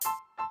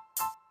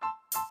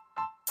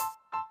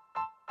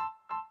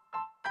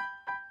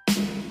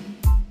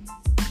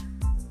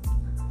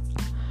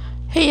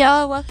Hey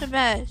y'all, welcome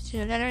back to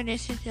another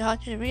edition to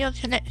Haunted Real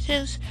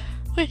Connections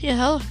with your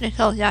host,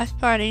 Nicole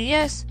Jasper. And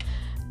yes,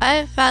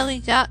 I finally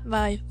got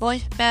my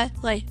voice back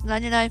like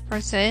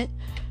 99%.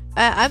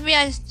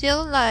 I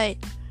still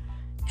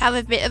have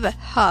a bit of a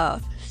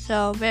cough,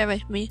 so bear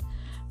with me.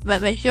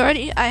 But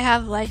majority, I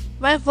have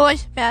my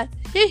voice back.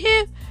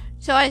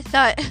 So I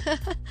thought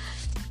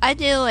I'd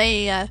do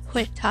a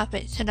quick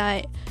topic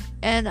tonight.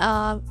 And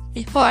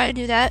before I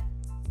do that,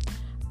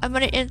 I'm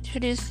gonna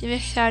give a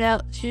shout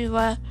out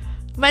to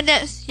my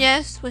next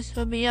guest, which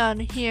will be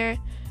on here,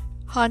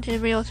 Haunted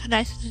Real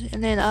Connections,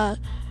 and then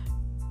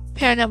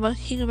Paranormal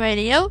King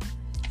Radio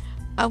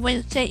on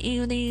Wednesday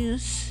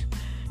evenings,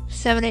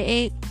 7 to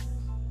 8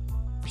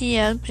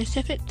 p.m.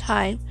 Pacific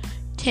Time,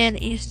 10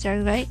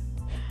 Eastern, right?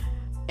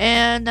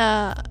 And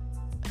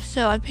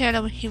so on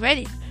Paranormal King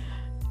Radio.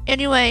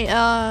 Anyway,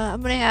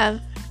 I'm gonna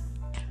have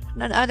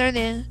none other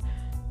than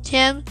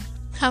Tim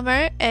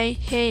Comer,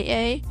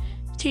 aka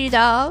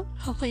T-Dog.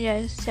 Hopefully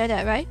I said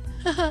that right.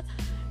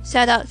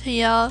 Shout out to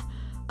y'all.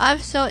 I'm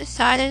so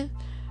excited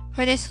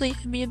for this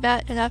week to be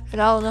back, and after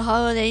all the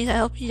holidays, I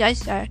hope you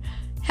guys are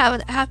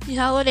having a happy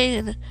holiday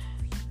and a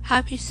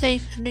happy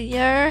safe new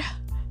year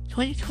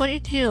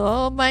 2022.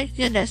 Oh my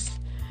goodness.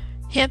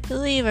 Can't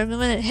believe I'm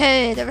moving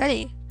ahead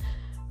already.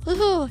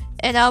 Woohoo!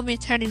 And I'll be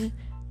turning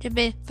to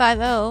big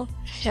 5-0.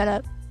 Shut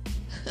up.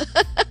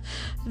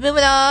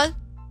 Moving on.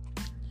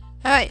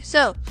 Alright,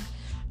 so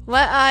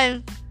what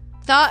I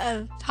thought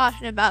of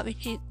talking about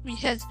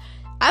because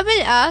I've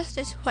been asked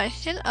this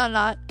question a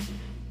lot.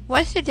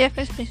 What's the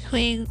difference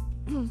between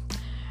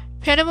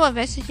paranormal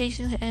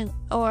investigations and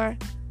or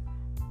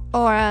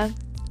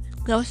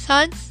ghost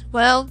hunts?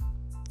 Well,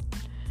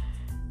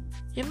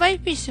 you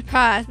might be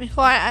surprised.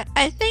 Before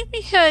I think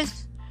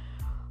because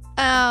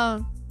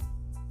if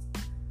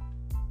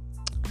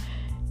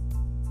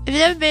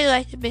you've ever been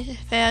a big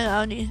fan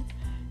of these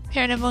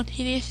paranormal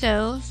TV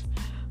shows,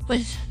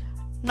 which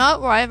not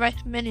where I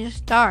recommend you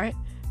start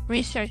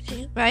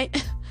researching,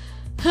 right?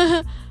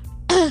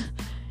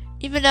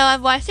 Even though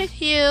I've watched a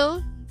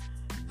few,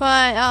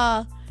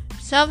 but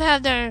some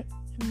have their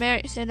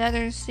merits and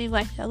others seem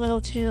like a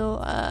little too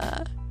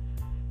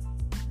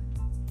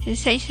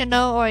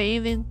sensational or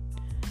even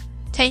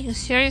taken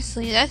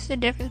seriously. That's the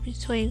difference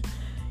between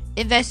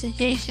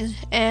investigations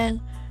and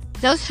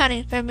ghost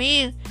hunting. For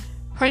me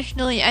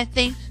personally, I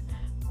think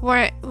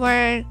where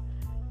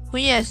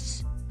we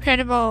as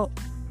paranormal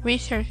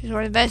researchers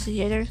or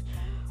investigators,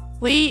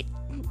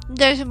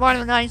 there's more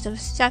lines of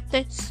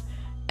skeptics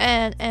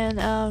and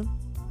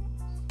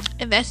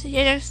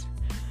investigators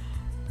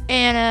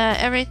and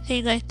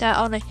everything like that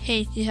on the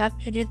case. You have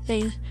to do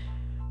things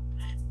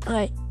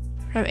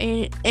from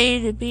A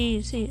to B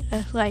and C.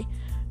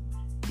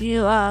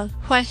 You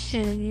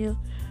question and you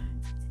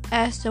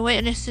ask the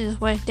witnesses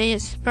what they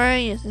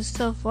experienced and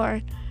so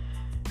forth.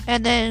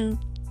 And then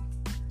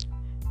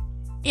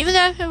even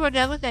after we're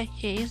done with that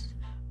case,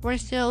 we're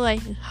still or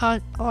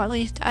at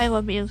least I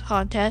will be in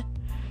contact.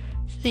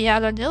 See how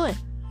they're doing,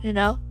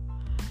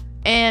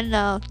 and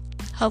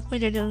hopefully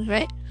they're doing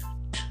great.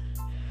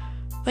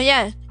 But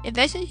yeah,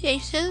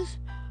 investigations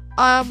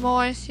are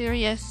more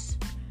serious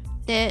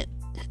than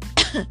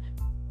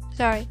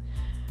sorry.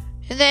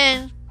 And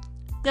then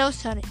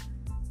ghost hunting.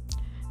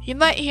 You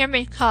might hear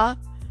me cough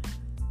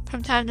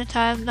from time to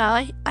time.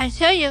 Now I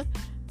tell you,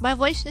 my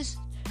voice is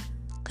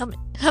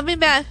coming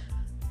back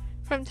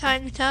from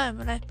time to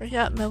time, and I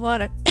forgot my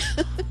water.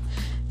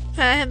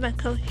 I have my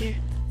coat here.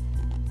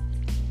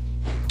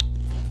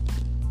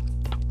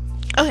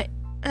 Okay,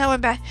 now we're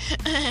back.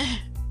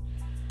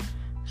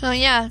 So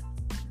yeah,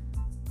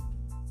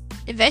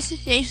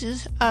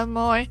 investigations are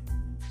more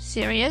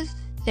serious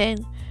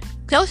than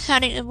ghost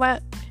hunting. And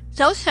what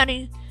ghost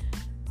hunting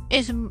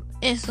is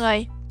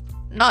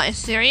not as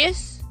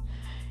serious,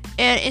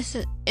 and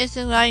it's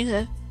a line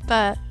of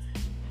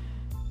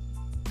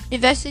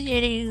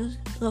investigating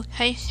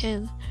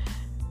locations,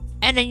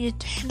 and then you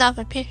turn off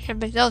a picture of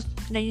the ghost,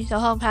 and then you go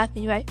home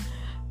happy, right?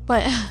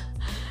 But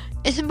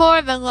it's more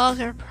of a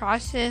longer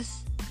process.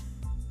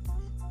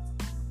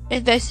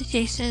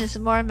 Investigation is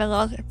more of a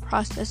longer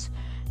process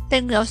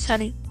than ghost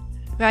hunting,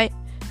 right?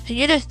 So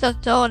you just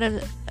don't go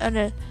in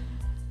a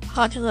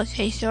haunted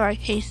location or a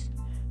case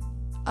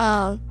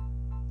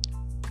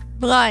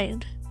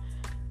blind.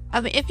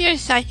 I mean, if you're a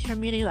psychic or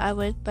medium, I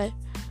would, but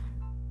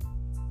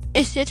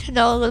it's good to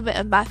know a little bit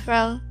of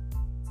background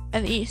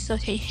of each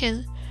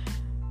location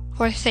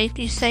for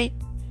safety's sake.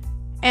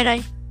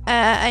 And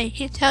I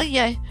keep telling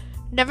you, I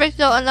never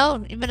go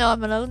alone, even though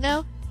I'm alone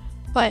now.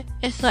 But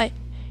it's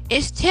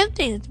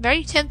tempting. It's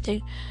very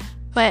tempting.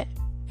 But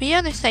be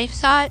on the safe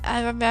side.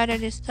 I would rather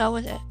just go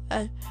with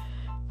a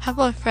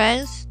couple of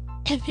friends.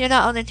 If you're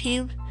not on the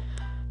team,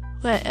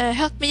 but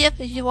help me up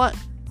if you want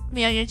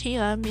me on your team.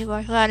 I'd be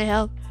more glad to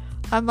help.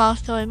 I'm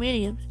also a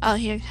medium out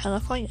here in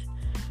California.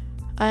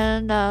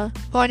 And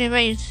born and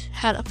raised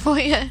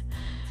California.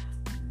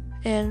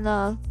 And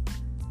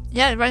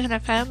yeah, raised in a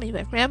family.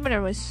 My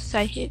grandmother was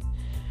psychic.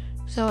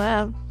 So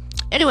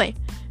anyway,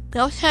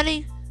 ghost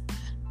hunting.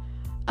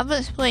 I'm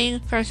gonna explain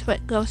first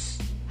what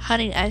ghost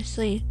hunting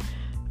actually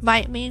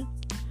might mean.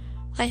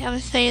 Like I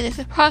was saying, it's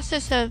a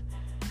process of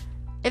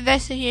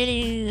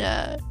investigating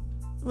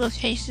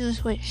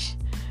locations which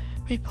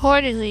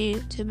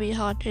reportedly to be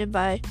haunted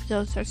by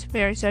ghosts or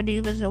spirits or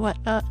demons and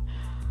whatnot.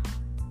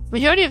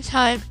 Majority of the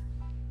time,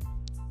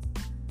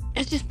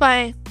 it's just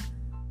by,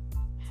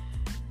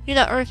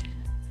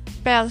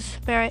 earthbound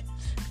spirits.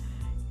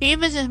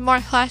 Demons is more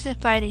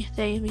classified these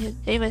days because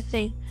they would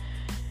think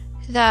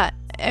that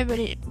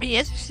everybody would be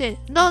interested.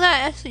 No,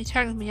 that actually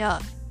turns me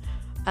off.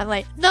 I'm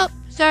like, nope,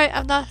 sorry,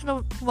 I'm not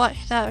gonna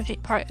watch that or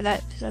take part in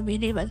that because I'm a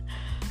demon.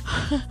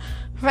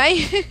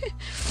 Right?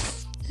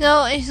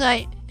 So it's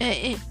like,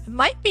 it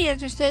might be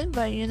interesting,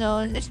 but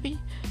just be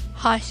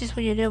cautious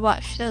when you do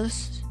watch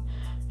those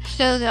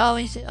shows that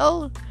always say,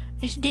 oh,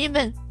 it's a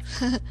demon.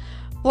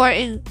 Or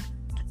in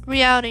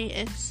reality,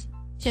 it's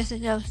just a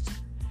ghost.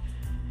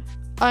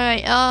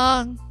 Alright,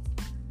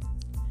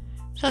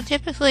 so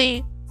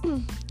typically,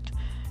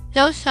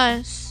 ghost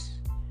hunts,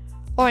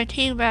 or a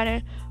team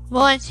rather,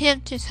 will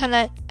attempt to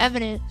collect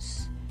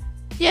evidence.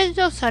 Yeah,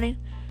 ghost hunting.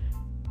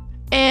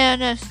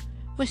 And,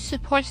 which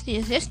supports the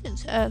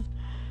existence of,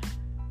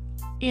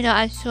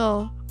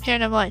 actual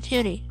paranormal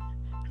activity.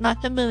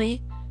 Not the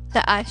movie,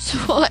 the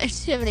actual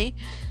activity.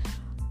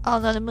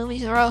 Although the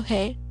movies are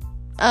okay.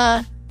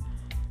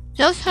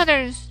 Ghost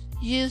hunters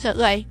use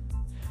a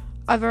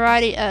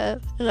variety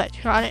of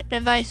electronic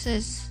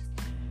devices,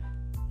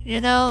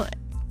 including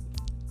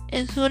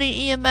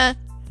EMF,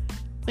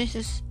 which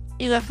is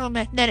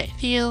electromagnetic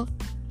field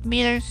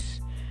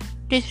meters,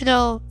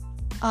 digital,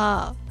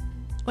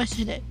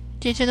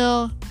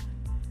 digital,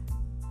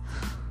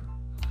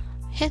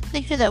 I can't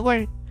think of that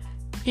word,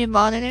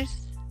 monitors.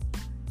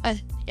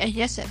 I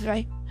guess that's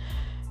right.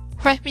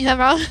 Correct me if I'm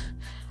wrong.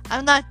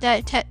 I'm not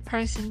that tech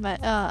person,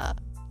 but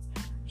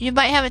you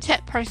might have a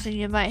tech person,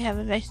 you might have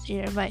an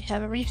investigator, you might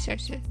have a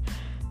researcher.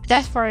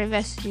 That's for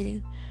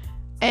investigating.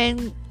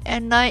 And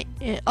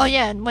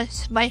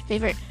what's my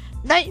favorite?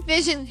 Night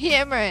vision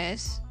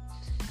cameras.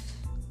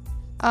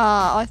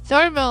 Or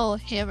thermal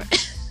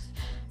cameras.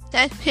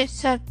 That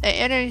picks up the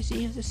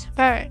energy of the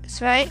spirits,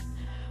 right?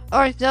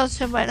 Or those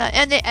who might not.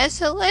 And the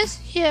SLS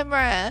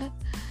camera.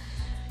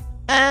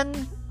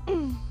 And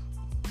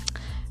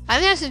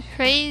I've had some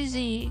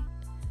crazy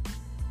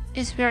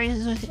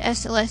experiences with the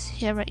SLS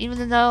camera,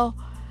 even though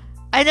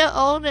I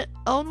don't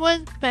own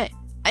one, but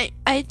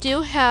I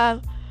do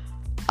have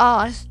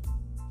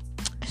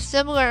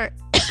similar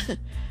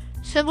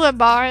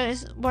bar.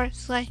 It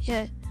works like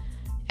a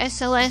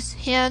SLS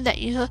hand that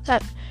you hook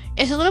up.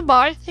 It's a little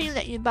bar thing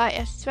that you buy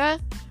extra.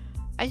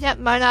 I got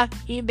mine off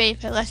eBay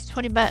for less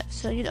than $20,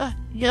 so you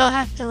don't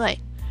have to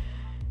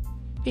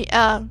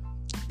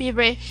be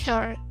rich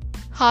or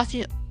cost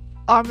you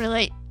arm and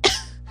leg.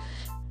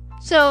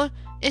 So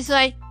it's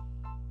like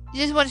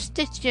you just want to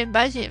stitch your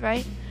budget,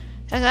 right?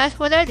 And that's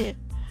what I did.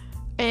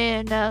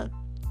 And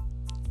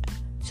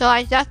so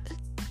I got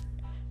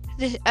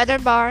this other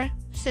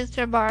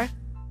sensor bar,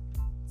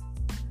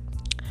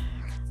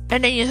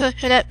 and then you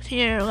hook it up to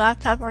your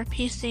laptop or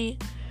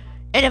PC.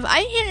 And if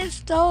I can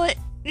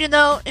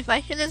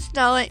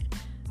install it,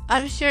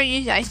 I'm sure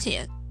you guys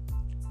can.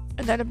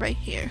 Another break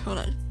here. Hold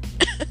on.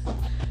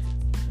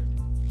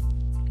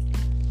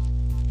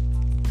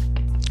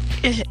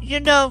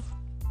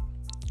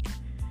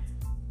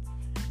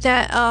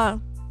 That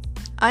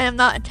I am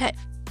not a tech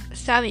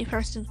savvy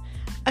person.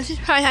 I just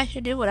probably have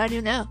to do what I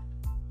do now.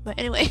 But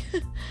anyway,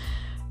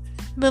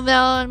 moving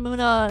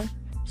on.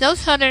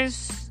 Those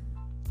hunters,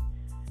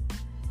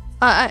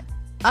 I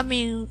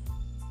mean,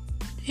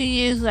 who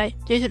use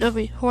digital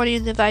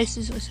recording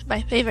devices, which is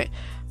my favorite.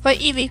 But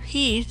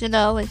EVPs,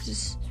 which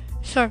is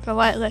short for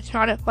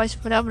electronic voice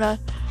phenomena,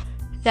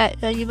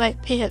 that you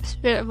might pick up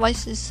spirit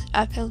voices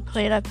after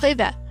playing on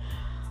playback.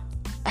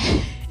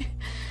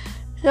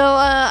 So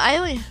I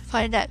always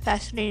find that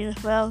fascinating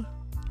as well.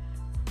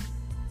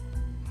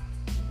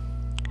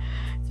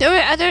 There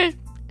were other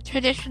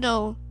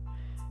traditional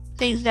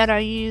things that are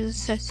used,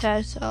 such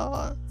as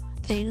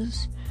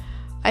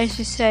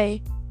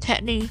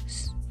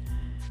techniques,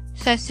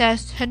 such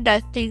as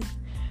conducting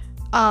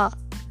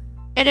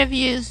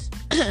interviews,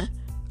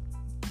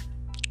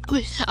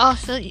 which is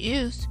also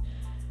used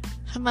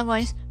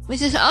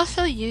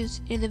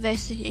in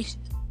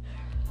investigation.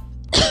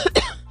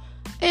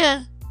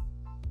 And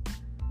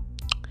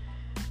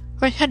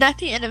for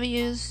conducting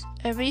interviews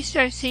and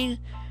researching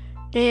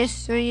the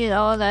history and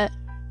all that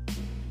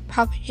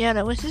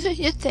propaganda, which is a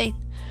good thing.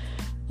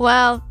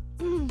 Well,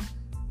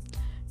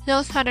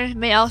 those hunters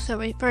may also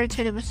refer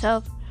to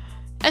themselves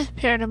as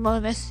paranormal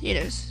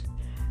investigators.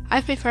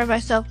 I prefer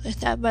myself as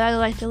that, but I don't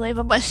like to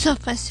label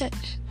myself as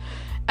such.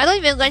 I don't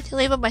even like to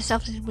label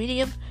myself as a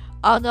medium,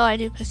 although I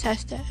do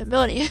possess that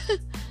ability.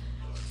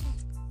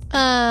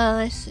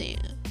 Let's see.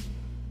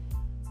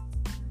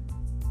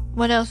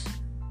 What else?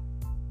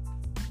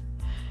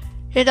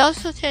 It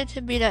also tends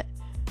to be that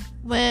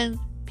when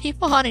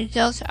people hunting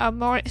ghosts are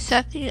more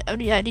accepting of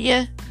the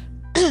idea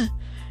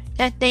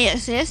that they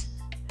exist.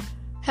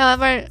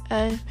 However,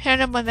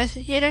 paranormal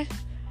investigators,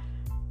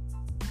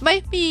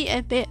 might be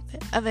a bit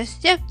of a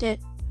skeptic,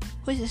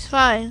 which is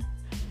fine,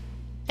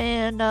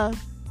 and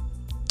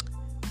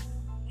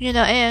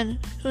and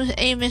whose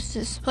aim is to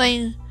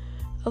explain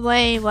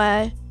away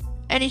why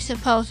any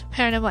supposed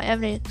paranormal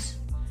evidence,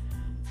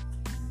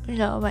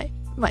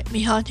 might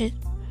be haunted.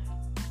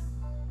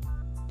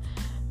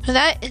 So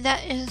that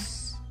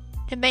is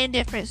the main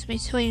difference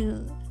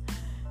between,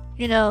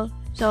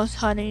 ghost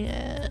hunting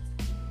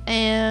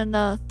and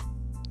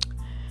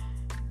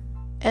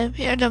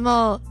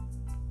paranormal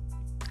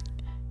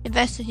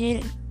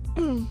investigating.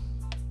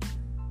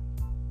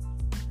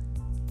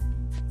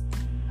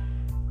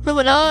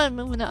 Moving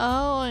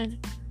on.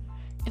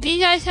 If you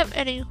guys have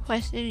any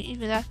questions,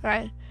 even after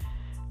I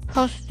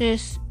post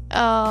this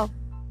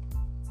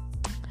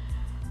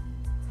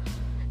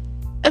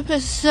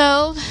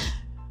episode,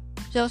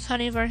 ghost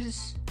hunting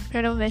versus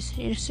paranormal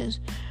investigations,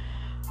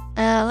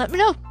 let me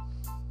know.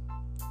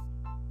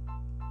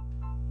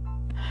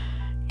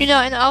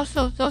 And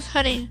also ghost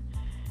hunting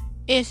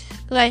is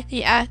like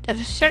the act of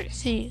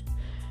searching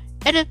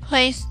in a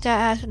place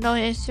that has no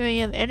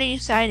history of any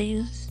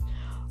sightings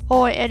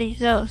or any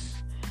ghosts,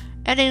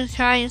 and then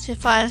trying to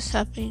find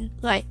something,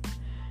 like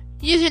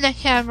using a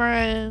camera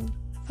and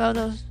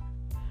photos,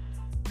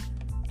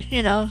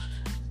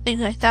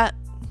 things like that.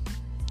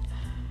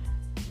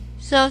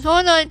 So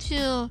going on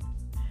to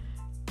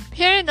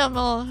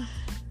paranormal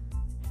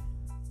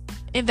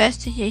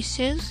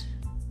investigations.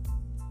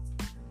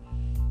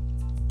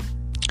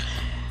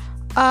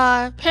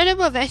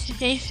 Paranormal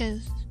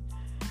investigations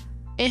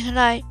is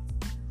like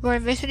we're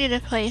visiting a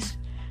place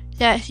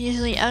that's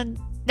usually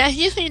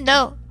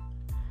known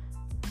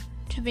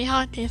to be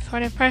haunted for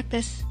the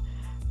purpose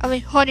of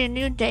recording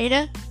new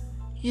data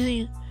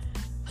using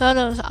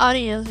photos,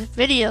 audios, and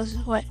videos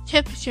of what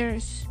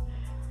temperatures,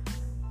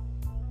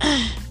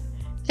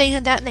 things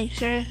of that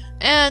nature,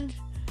 and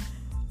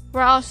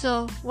we're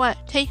also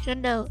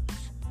taking notes,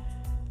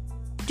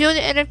 doing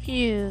the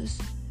interviews,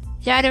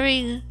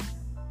 gathering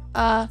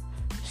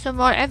some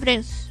more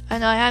evidence. I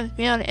know I haven't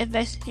been on an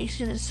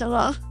investigation in so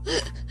long.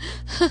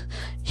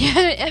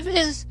 Gathering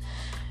evidence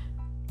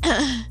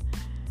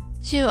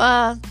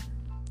to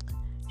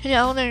the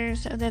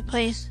owners of the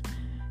place,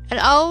 and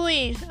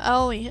always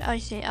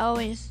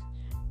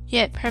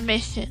get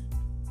permission,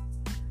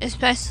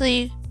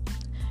 especially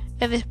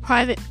if it's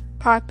private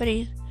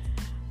property.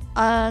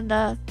 And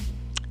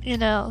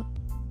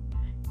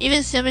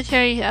even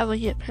cemeteries, I would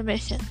get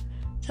permission.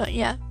 So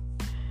yeah,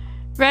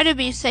 rather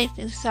be safe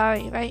than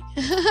sorry, right?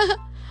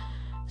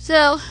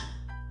 So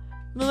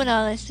moving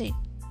on, let's see,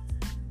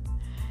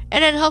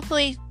 and then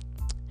hopefully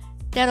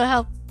that'll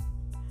help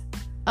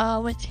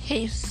with the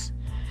case.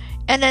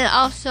 And then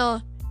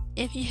also,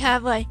 if you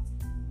have if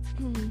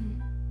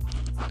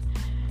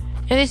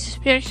it's a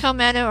spiritual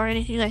matter or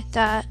anything like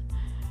that,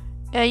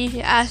 you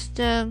can ask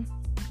them.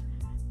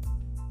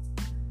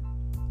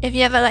 If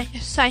you have a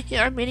psychic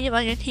or medium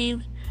on your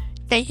team,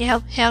 they can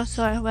help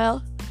counsel as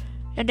well,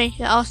 and they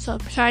can also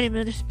try to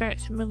move the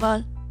spirits and move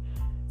on.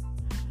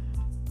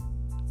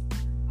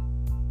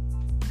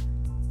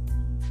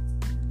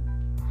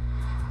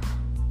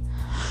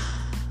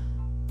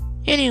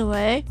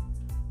 Anyway,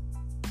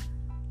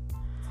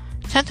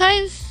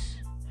 sometimes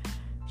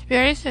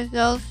spirits or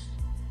ghosts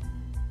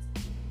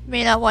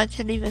may not want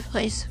to leave a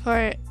place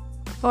for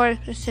a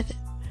specific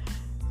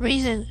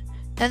reason,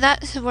 and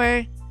that's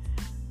where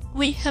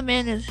we come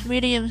in as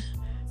mediums.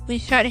 We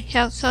try to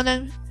counsel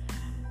them,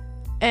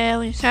 and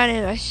we try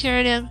to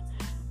assure them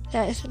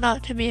that it's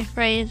not to be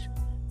afraid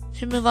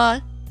to move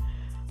on,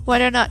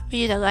 whether or not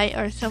be the light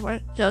or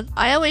somewhere. So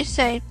I always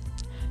say,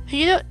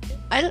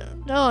 I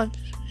don't know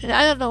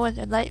what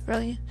the light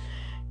really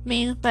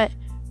means, but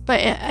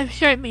I'm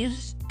sure it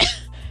means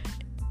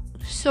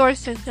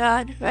source of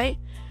God, right?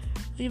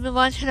 When you move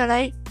on to the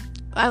light,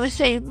 I would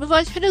say move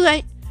on to the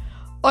light,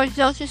 or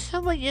go to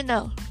someone you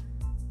know,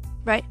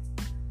 right?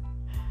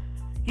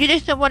 You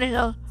just don't want to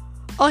go,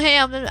 oh hey,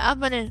 I'm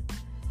gonna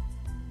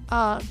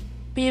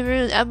be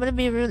rude. I'm gonna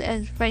be rude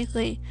and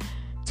frankly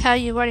tell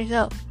you where to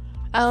go.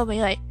 I will be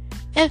like,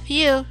 F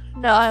you.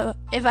 No,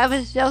 if I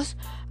was just,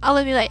 I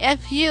would be like,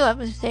 F you. I'm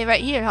gonna stay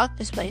right here, haunt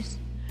this place.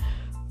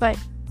 But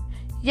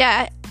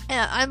yeah,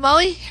 I'm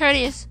always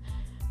curious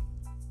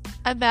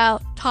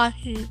about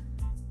talking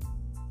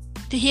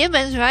to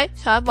humans, right?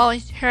 So I'm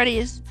always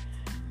curious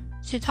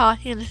to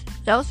talk to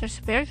ghosts or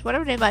spirits,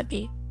 whatever they might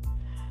be.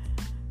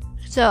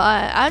 So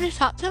I just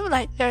talk to them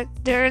like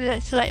they're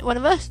just like one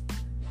of us.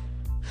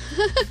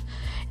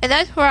 And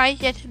that's where I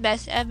get the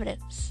best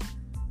evidence.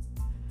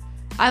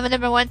 I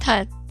remember one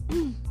time,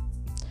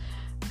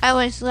 I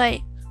was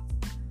like,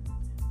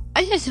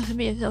 I guess it was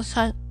me and ghost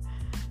hunting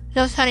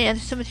at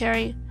the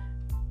cemetery,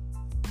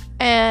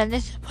 and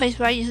this is a place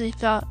where I usually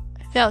felt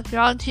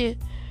drawn to.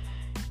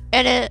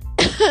 And then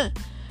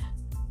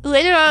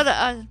later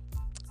on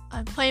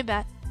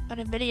playback on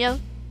a video,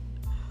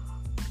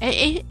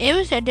 it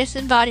was a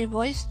disembodied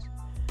voice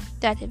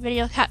that the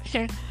video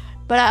captured,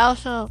 but I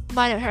also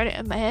might have heard it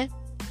in my head.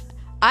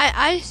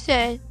 I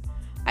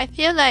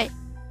feel like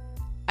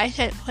I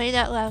said it played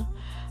out loud.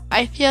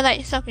 I feel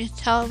like something's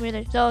telling me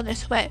to go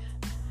this way.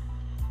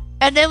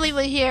 And then we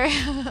would hear,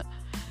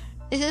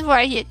 this is where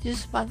I get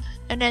goosebumps.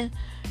 And then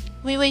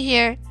we would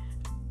hear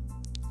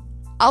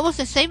almost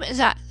the same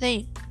exact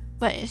thing,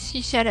 but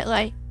she said it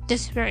like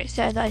this spirit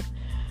said, like,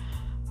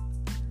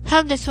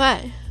 come this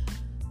way.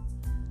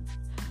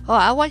 Oh,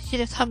 I want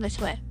you to come this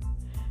way.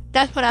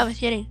 That's what I was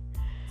getting.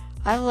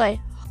 I was like,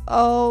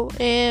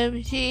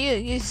 OMG, are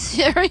you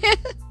serious?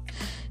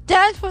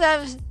 That's when I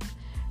was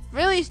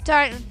really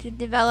starting to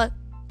develop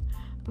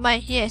my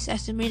yes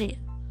as a medium.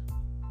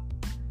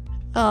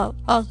 I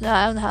don't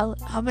know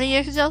how many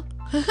years ago?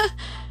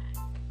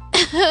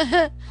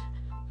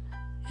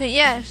 But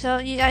yeah, so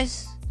you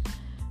guys,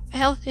 I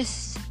hope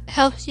this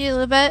helps you a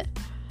little bit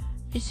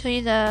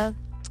between the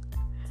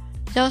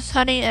ghost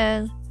hunting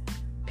and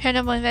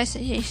paranormal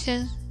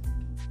investigation.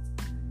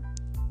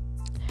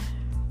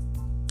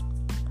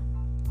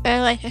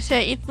 And like I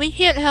said, if we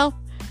can't help,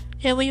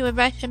 then we would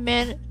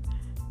recommend,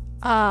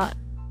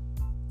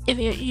 if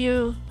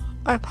you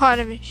are part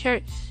of a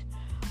church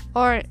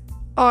or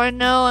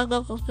know a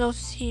local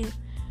ghost team,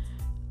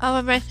 I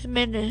would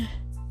recommend to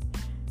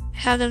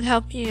have them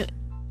help you,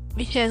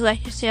 because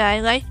like I said,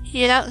 I like to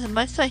get out as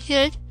much as I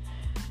could,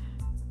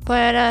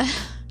 but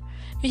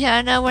because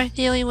I know we're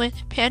dealing with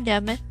a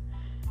pandemic,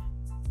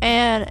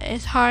 and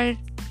it's hard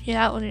to get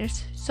out when you're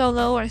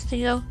solo or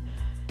single.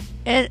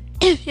 And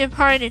if you're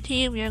part of the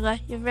team, you're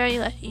very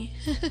lucky.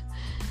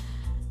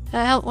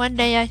 I hope one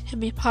day I can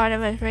be part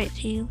of a great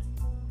team.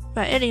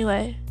 But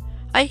anyway,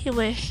 I can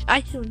wish,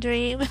 I can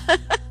dream.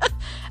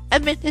 I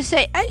meant to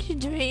say I can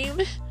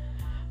dream.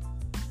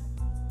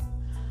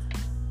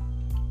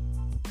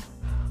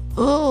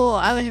 Ooh,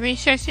 I was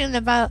researching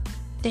about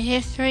the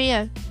history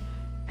of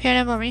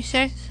paranormal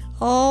research.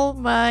 Oh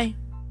my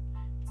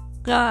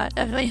god,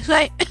 that's what it's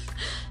like.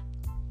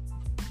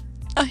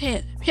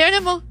 Okay,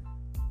 paranormal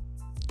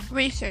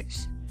research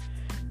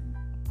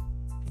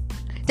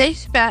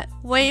dates back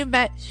way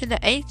back to the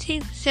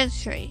 18th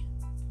century.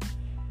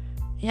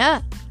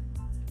 Yeah.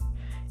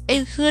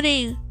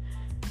 Including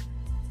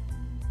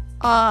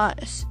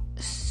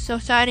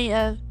Society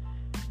of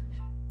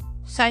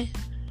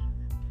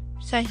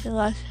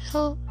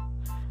Psychological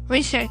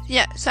Research.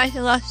 Yeah,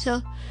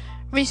 Psychological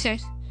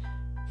Research.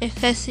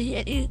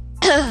 Investigating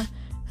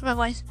my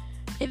voice.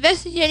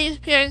 Investigating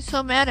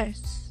spiritual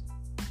matters.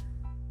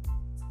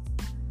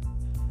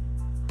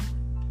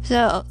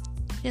 So,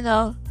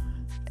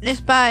 this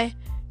by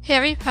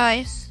Harry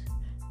Price,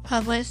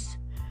 published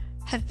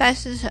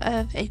Confessions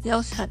of a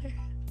Ghost Hunter.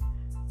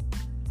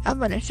 I'm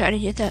gonna try to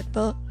get that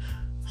book.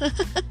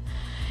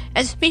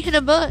 And speaking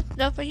of books,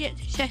 don't forget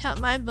to check out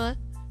my book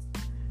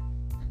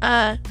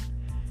on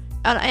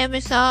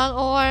Amazon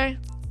or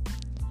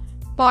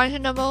Barnes &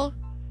 Noble.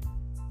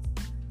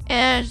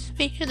 And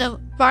speaking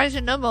of Barnes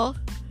 & Noble,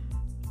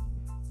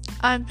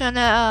 I'm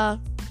gonna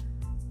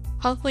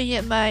hopefully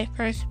get my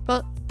first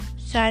book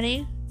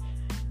signing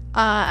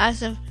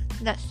as of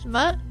next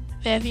month,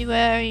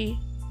 February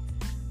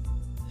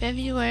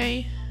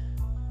 5th.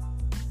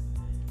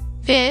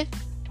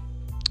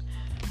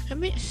 Let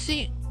me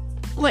see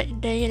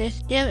what day it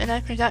is. Damn it,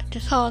 I forgot to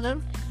call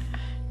them.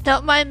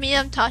 Don't mind me,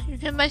 I'm talking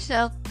to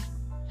myself.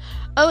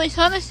 Oh, it's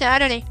on a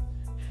Saturday.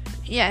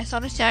 Yeah, it's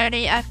on a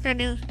Saturday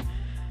afternoon.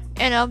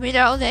 And I'll be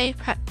there all day,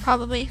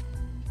 probably.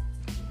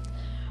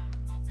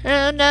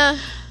 And,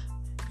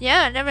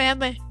 yeah, I never had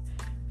my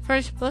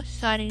first book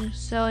signing,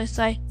 so it's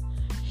like,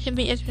 should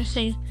be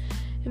interesting.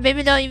 And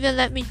maybe they'll even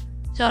let me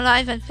go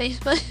live on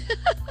Facebook.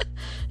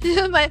 This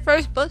is my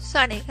first book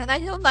signing. Can I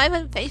go live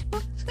on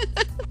Facebook?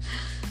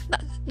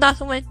 Not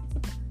to win.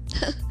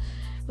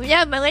 But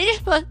yeah, my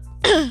latest book,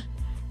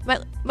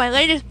 my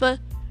latest book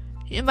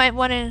you might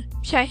want to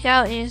check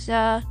out is,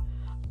 speaking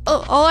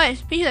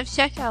of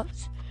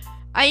checkouts,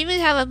 I even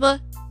have a book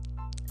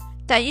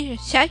that you can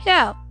check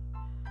out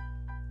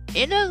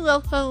in a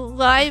local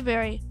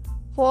library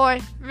for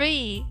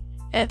free,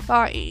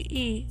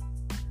 F-R-E-E,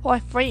 for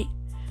free.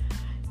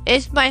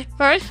 It's my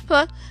first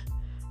book,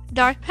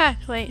 Dark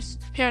Pathways,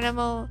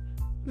 Paranormal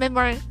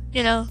Memory,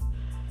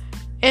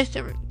 it's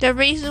the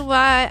reason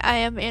why I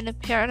am in the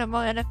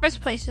paranormal in the first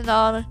place and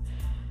all the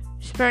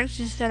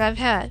experiences that I've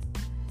had.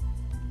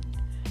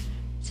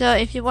 So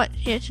if you want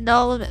to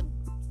know a little bit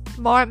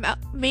more about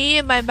me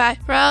and my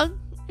background,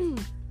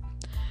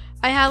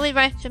 I highly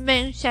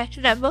recommend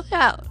checking that book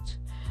out.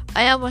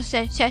 I almost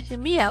said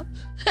checking me out.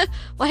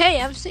 Well,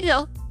 hey, I'm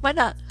single. Why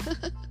not?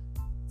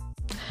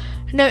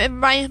 And it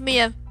reminds me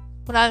of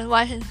when I was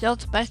watching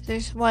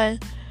Ghostbusters one,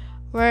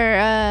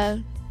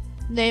 where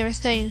they were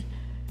saying,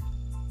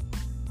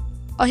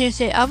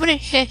 I'm gonna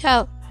check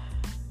out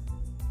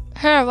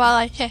her while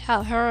I check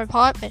out her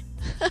apartment.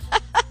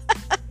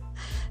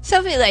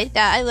 Something like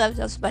that. I love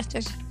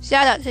Ghostbusters.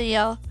 Shout out to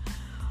y'all.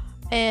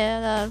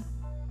 And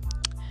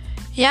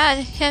yeah,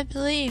 I just can't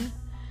believe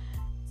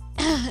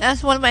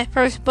that's one of my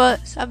first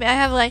books. I mean, I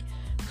have like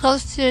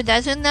close to a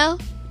dozen now.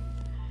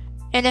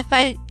 And if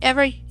I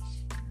ever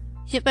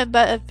get my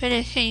butt of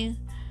finishing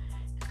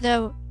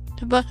the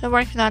book I'm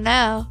working on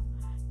now,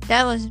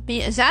 that would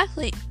be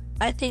exactly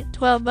I think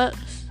 12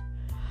 books.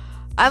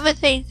 I would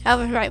think I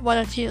would write 1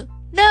 or 2.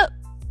 No!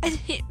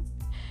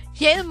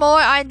 Getting more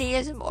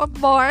ideas,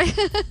 more.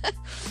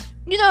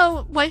 You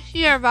know, once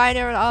you're a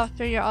writer or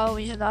author, you're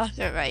always an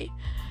author, right?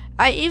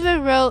 I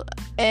even wrote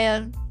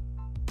a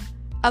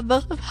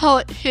book of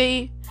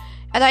poetry,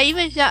 and I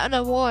even got an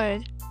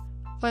award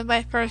for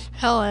my first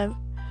poem,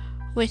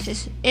 which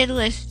is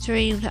Endless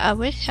Dreams. I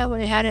wish I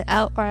would have had it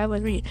out or I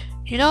would read.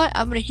 You know what?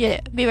 I'm gonna get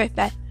it. Be right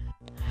back.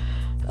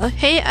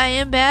 Okay, I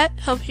am back.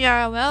 Hope you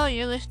are well.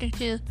 You're listening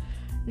to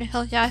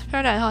Nicole Jasper,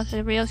 I host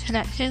the Real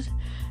Connections,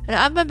 and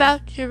I'm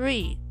about to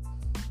read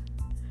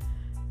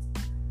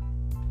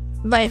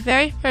my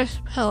very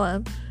first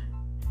poem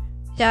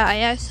that I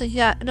actually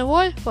got an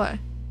award for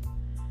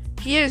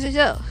years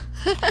ago.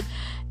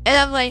 And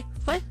I'm like,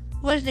 what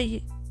was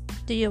the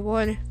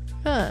award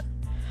from?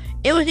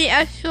 It was the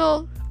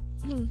actual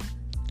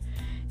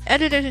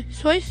Editor's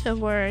Choice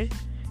Award,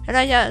 and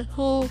I got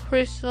cool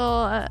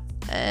crystal,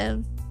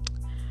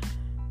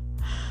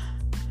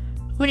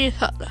 what do you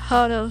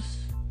call those?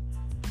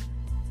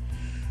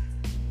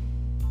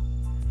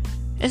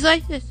 It's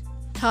like this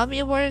Tommy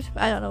Awards,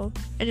 I don't know.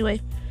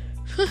 Anyway.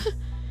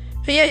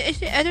 But yeah, it's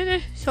the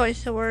Editor's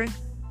Choice Award.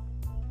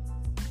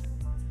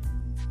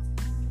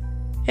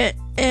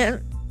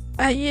 And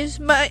I use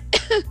my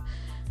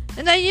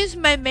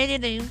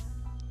maiden name,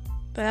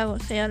 but I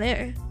won't say on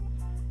air.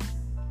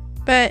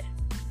 But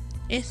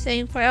it's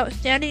saying for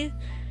outstanding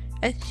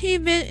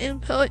achievement in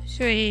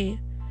poetry,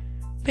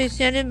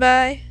 presented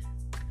by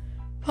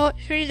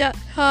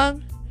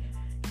Poetry.com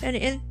and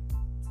the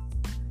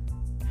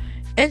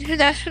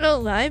International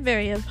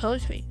Library of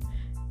Poetry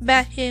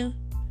back in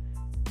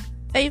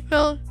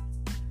April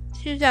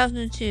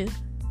 2002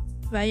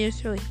 by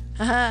yours truly.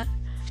 I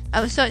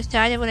was so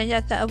excited when I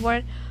got that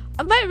award.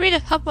 I might read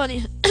a couple of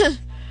these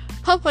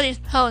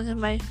poems in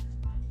my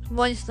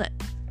voicelet.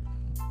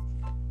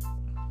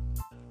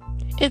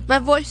 If my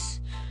voice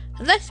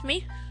lets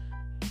me.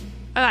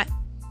 Alright.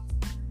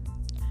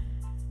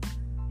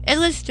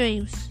 Endless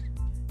dreams.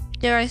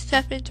 There are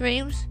separate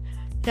dreams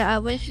that I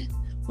wish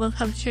will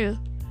come true,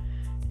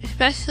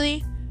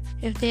 especially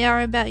if they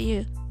are about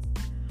you.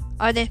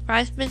 Are they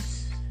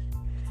fragments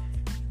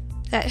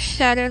that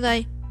shatter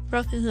like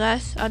broken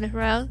glass on the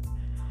ground?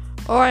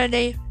 Or are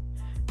they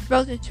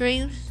broken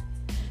dreams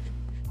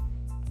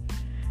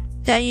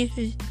that you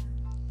could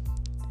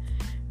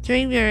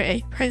dream you're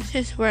a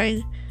princess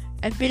wearing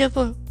a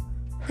beautiful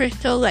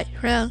crystal-like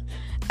crown?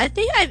 I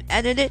think I've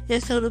edited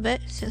this a little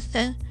bit since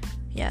then.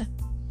 Yeah.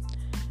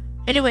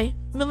 Anyway,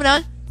 moving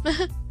on.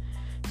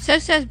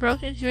 Such as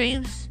broken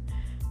dreams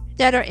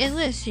that are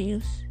endless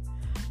dreams.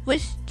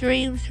 Which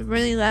dreams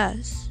really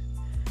last?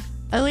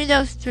 Only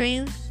those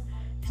dreams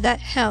that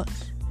help,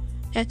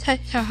 that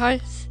touch our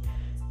hearts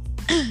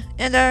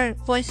and our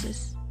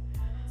voices.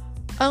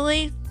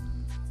 Only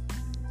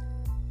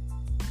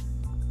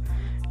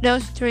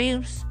those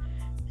dreams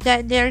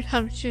that dare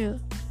come true.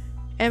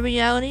 A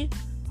reality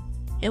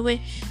in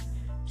which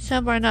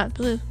some are not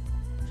blue.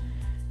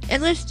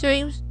 Endless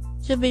dreams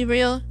to be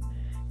real,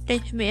 they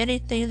can be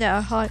anything that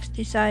our hearts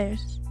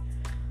desires.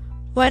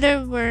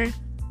 Whether we're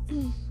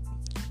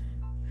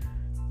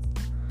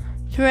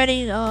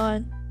treading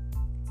on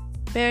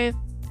bare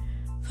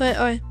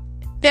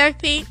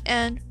feet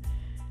and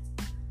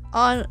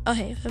on,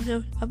 okay,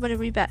 I'm gonna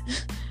read back.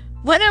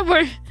 Whether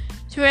we're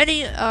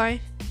treading our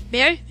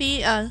bare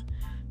feet on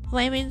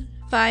flaming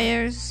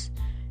fires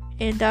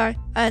in dark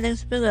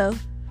islands below,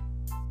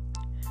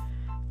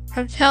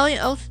 from telling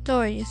old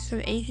stories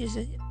from ages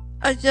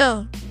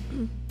ago.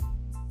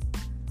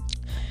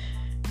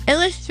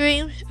 Endless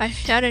dreams are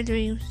shattered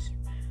dreams,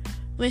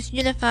 which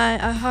unify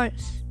our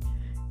hearts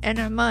and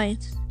our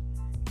minds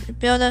to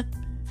build up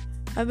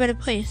a better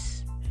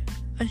place,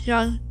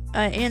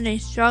 and a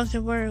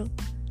stronger world,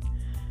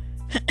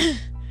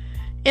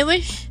 in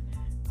which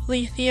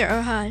we fear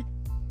or hide.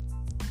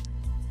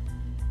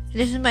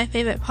 This is my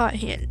favorite part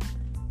here,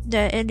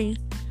 the ending.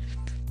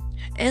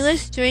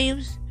 Endless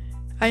dreams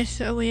are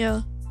so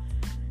real.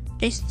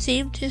 They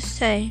seem to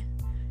say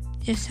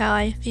just how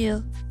I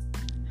feel.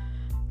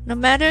 No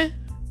matter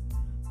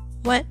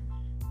what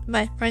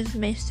my friends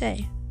may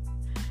say,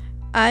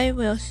 I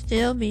will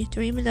still be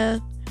dreaming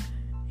of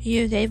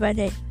you day by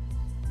day.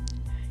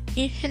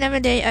 Each and every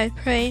day I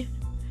pray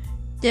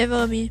there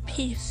will be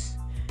peace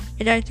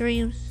in our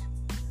dreams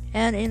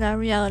and in our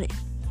reality.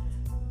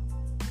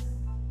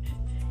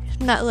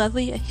 Isn't that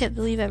lovely? I can't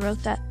believe I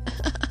wrote that.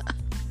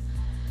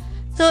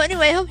 So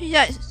anyway, I hope you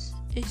guys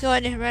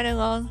enjoyed this right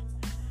along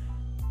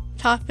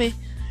topic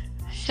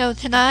show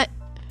tonight.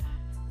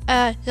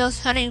 Those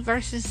hunting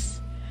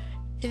versus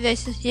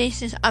invasive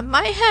species. I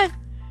might have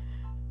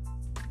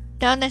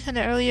done this in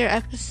an earlier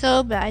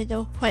episode, but I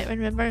don't quite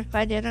remember if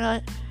I did or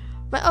not.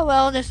 But oh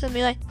well, this will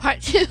be like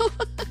part 2.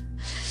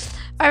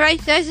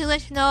 Alright guys, to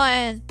let you know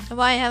and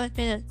why I haven't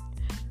been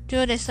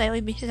doing this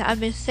lately, because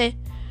I've been sick.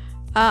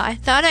 I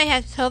thought I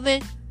had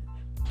COVID,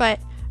 but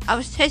I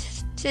was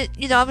tested,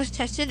 I was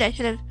tested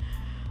negative,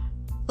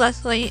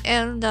 luckily,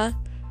 and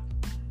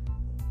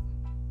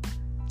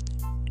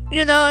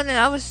And then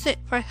I was sick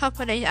for a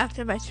couple of days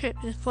after my trip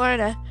to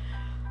Florida,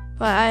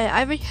 but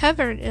I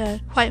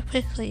recovered quite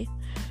quickly,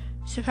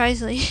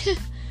 surprisingly.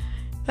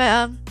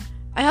 But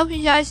I hope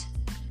you guys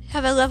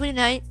have a lovely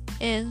night,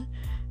 and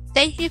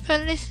thank you for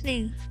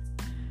listening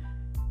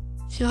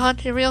to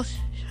Haunted Real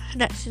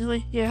Connections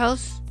with your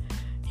host,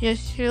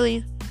 yours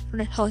truly,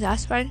 Nicole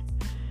Gaspard.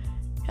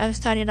 I'm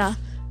signing off.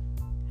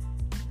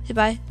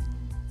 Goodbye.